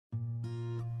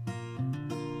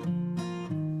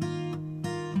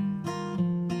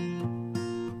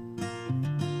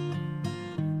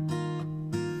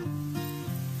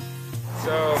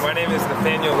So my name is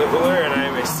Nathanael and I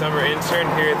am a summer intern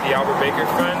here at the Albert Baker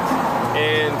Fund,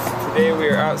 and today we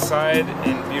are outside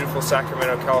in beautiful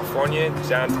Sacramento, California,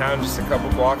 downtown, just a couple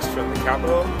blocks from the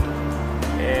Capitol,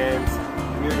 and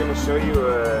we're going to show you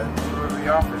a tour of the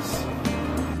office.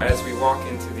 As we walk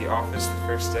into the office, the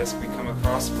first desk we come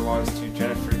across belongs to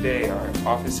Jennifer Day, our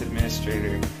office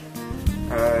administrator.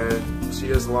 She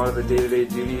does a lot of the day-to-day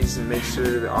duties and makes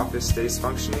sure the office stays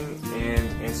functioning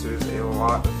and answers a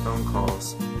lot of phone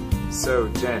calls. So,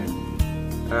 Jen,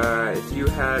 if you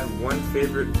had one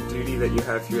favorite duty that you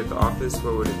have here at the office,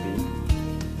 what would it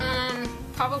be?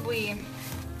 Probably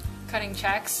cutting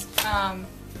checks.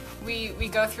 We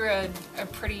go through a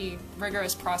pretty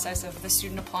rigorous process of the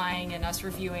student applying and us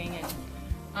reviewing,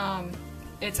 and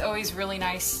it's always really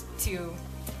nice to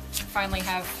finally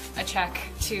have a check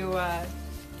to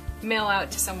mail out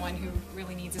to someone who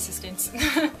really needs assistance.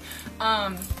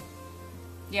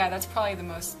 Yeah, that's probably the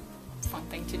most fun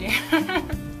thing to do.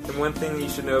 And one thing you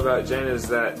should know about Jen is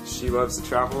that she loves to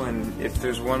travel, and if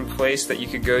there's one place that you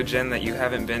could go, Jen, that you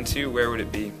haven't been to, where would it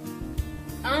be?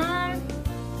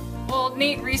 Well,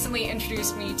 Nate recently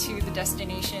introduced me to the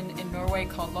destination in Norway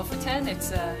called Lofoten.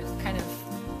 It's a kind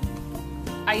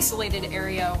of isolated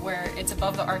area where it's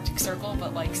above the Arctic Circle,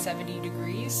 but like 70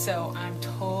 degrees, so I'm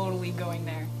totally going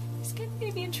there. It's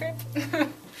gonna be a trip.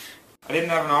 I didn't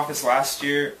have an office last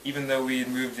year, even though we had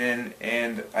moved in,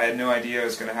 and I had no idea I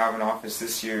was going to have an office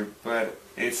this year, but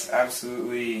it's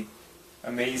absolutely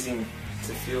amazing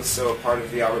to feel so a part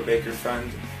of the Albert Baker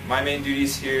Fund. My main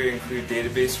duties here include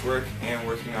database work and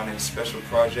working on a special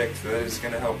project that is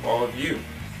going to help all of you,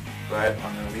 but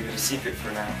I'm going to leave it a secret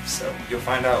for now, so you'll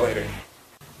find out later.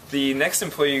 The next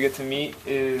employee you get to meet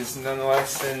is none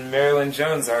less than Marilyn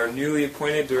Jones, our newly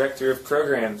appointed Director of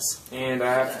Programs. And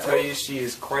I have to tell you, she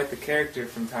is quite the character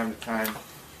from time to time.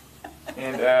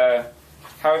 And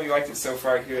how have you liked it so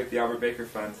far here at the Albert Baker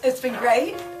Fund? It's been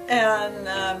great, and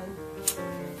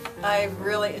I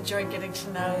really enjoyed getting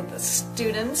to know the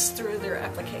students through their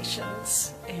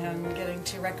applications and getting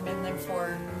to recommend them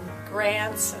for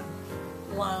grants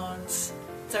and loans.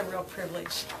 It's a real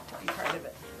privilege to be part of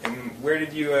it. And where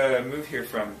did you move here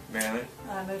from, Marilyn?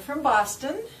 I moved from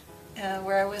Boston,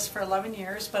 where I was for 11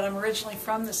 years, but I'm originally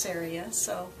from this area,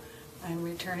 so I'm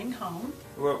returning home.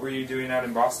 What were you doing out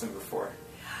in Boston before?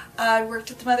 I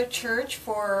worked at the Mother Church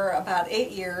for about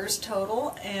 8 years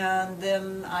total, and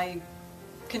then I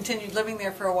continued living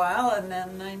there for a while, and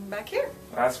then I'm back here.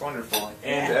 Well, that's wonderful.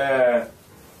 Yeah.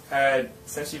 And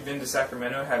since you've been to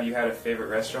Sacramento, have you had a favorite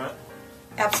restaurant?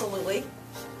 Absolutely.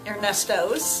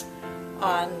 Ernesto's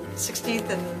on 16th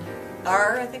and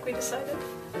R, I think we decided.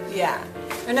 Yeah.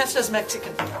 Ernesto's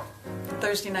Mexican.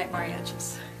 Thursday night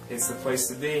mariachis. It's the place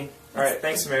to be. Alright,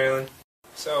 thanks, Marilyn.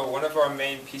 So one of our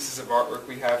main pieces of artwork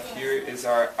we have here is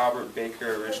our Albert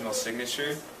Baker original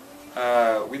signature.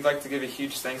 We'd like to give a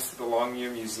huge thanks to the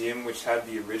Longmuir Museum, which had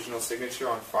the original signature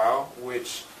on file,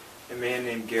 which a man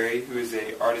named Gary, who is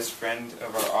an artist friend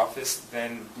of our office,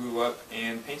 then blew up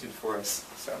and painted for us.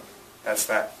 So that's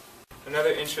that.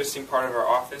 Another interesting part of our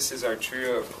office is our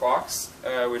trio of clocks,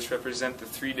 which represent the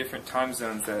 3 different time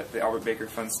zones that the Albert Baker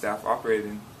Fund staff operate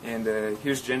in. And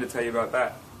here's Jen to tell you about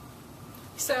that.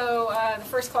 So the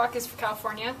first clock is for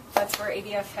California. That's where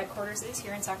ABF headquarters is,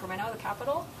 here in Sacramento, the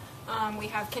capital. We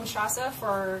have Kinshasa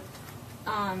for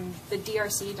the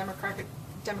DRC,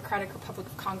 Democratic Republic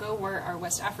of Congo, where our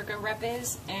West Africa rep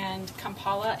is, and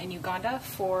Kampala in Uganda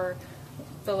for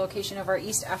the location of our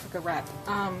East Africa rep.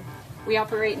 We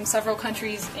operate in several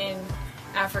countries in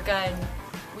Africa, and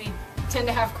we tend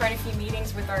to have quite a few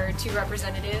meetings with our 2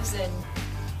 representatives, and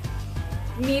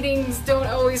meetings don't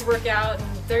always work out, and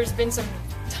there's been some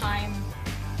time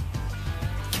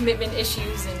commitment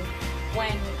issues, and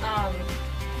when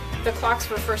the clocks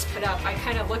were first put up, I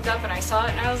kind of looked up and I saw it,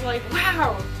 and I was like,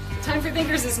 wow, time for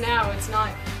thinkers is now. It's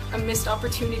not a missed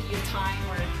opportunity of time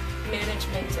or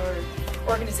management or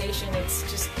organization. It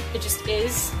just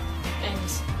is, and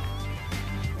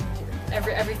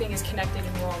everything is connected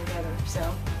and we're all together. So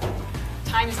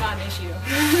time is not an issue,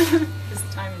 because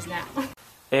the time is now.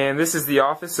 And this is the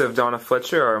office of Donna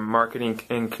Fletcher, our Marketing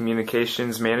and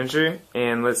Communications Manager,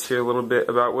 and let's hear a little bit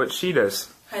about what she does.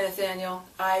 Hi Nathaniel.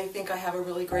 I think I have a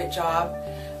really great job.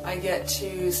 I get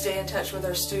to stay in touch with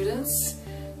our students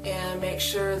and make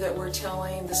sure that we're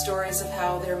telling the stories of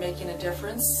how they're making a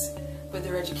difference with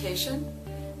their education,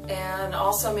 and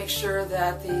also make sure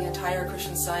that the entire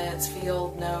Christian Science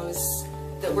field knows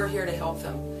that we're here to help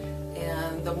them.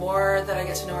 And the more that I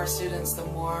get to know our students, the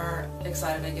more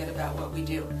excited I get about what we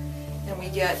do. And we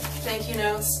get thank you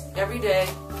notes every day,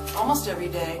 almost every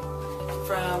day,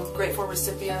 from grateful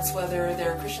recipients, whether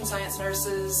they're Christian Science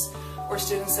nurses or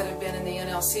students that have been in the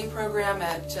NLC program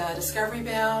at Discovery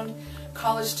Bound,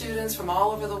 college students from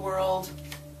all over the world.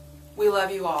 We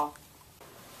love you all.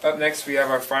 Up next we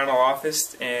have our final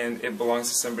office, and it belongs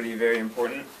to somebody very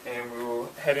important, and we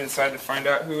will head inside to find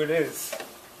out who it is.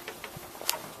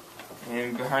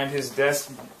 And behind his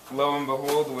desk, lo and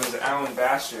behold, was Alan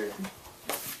Basher.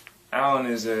 Alan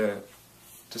is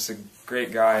just a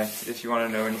great guy if you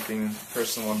want to know anything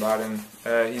personal about him.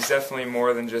 He's definitely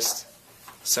more than just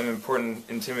some important,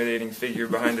 intimidating figure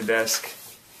behind a desk.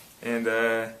 And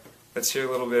let's hear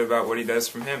a little bit about what he does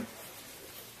from him.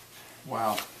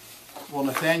 Wow. Well,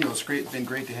 Nathanael, it's been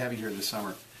great to have you here this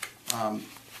summer.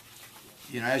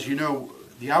 As you know,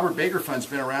 the Albert Baker Fund's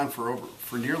been around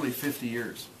for nearly 50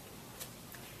 years.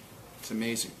 It's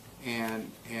amazing.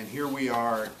 And here we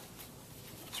are,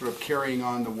 sort of carrying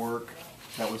on the work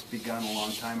that was begun a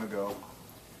long time ago.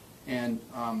 And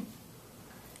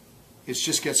it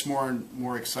just gets more and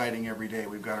more exciting every day.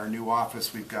 We've got our new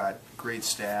office, we've got great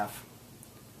staff,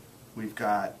 we've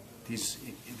got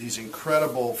these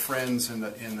incredible friends in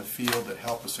the field that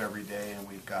help us every day, and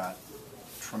we've got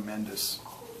tremendous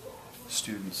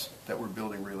students that we're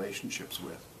building relationships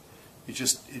with.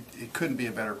 It couldn't be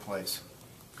a better place.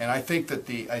 And I think that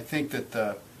the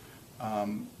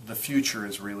future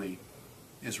is really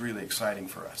exciting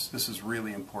for us. This is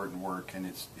really important work, and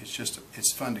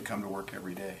it's fun to come to work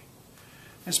every day.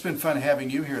 It's been fun having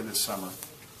you here this summer.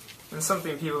 And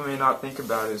something people may not think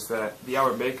about is that the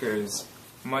Albert Baker is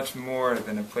much more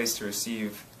than a place to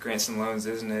receive grants and loans,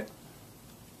 isn't it?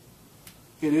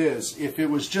 It is. If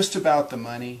it was just about the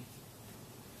money,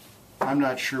 I'm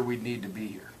not sure we'd need to be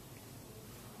here.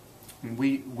 I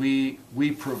mean, we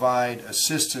provide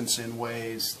assistance in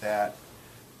ways that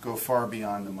go far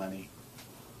beyond the money.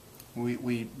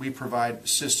 We provide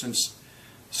assistance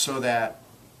so that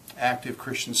active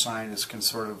Christian Scientists can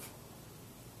sort of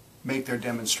make their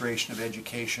demonstration of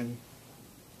education,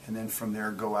 and then from there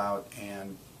go out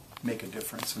and make a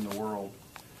difference in the world.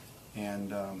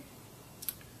 And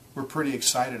we're pretty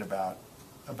excited about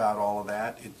all of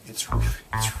that. It's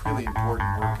really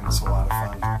important work, and it's a lot of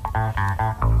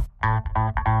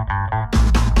fun.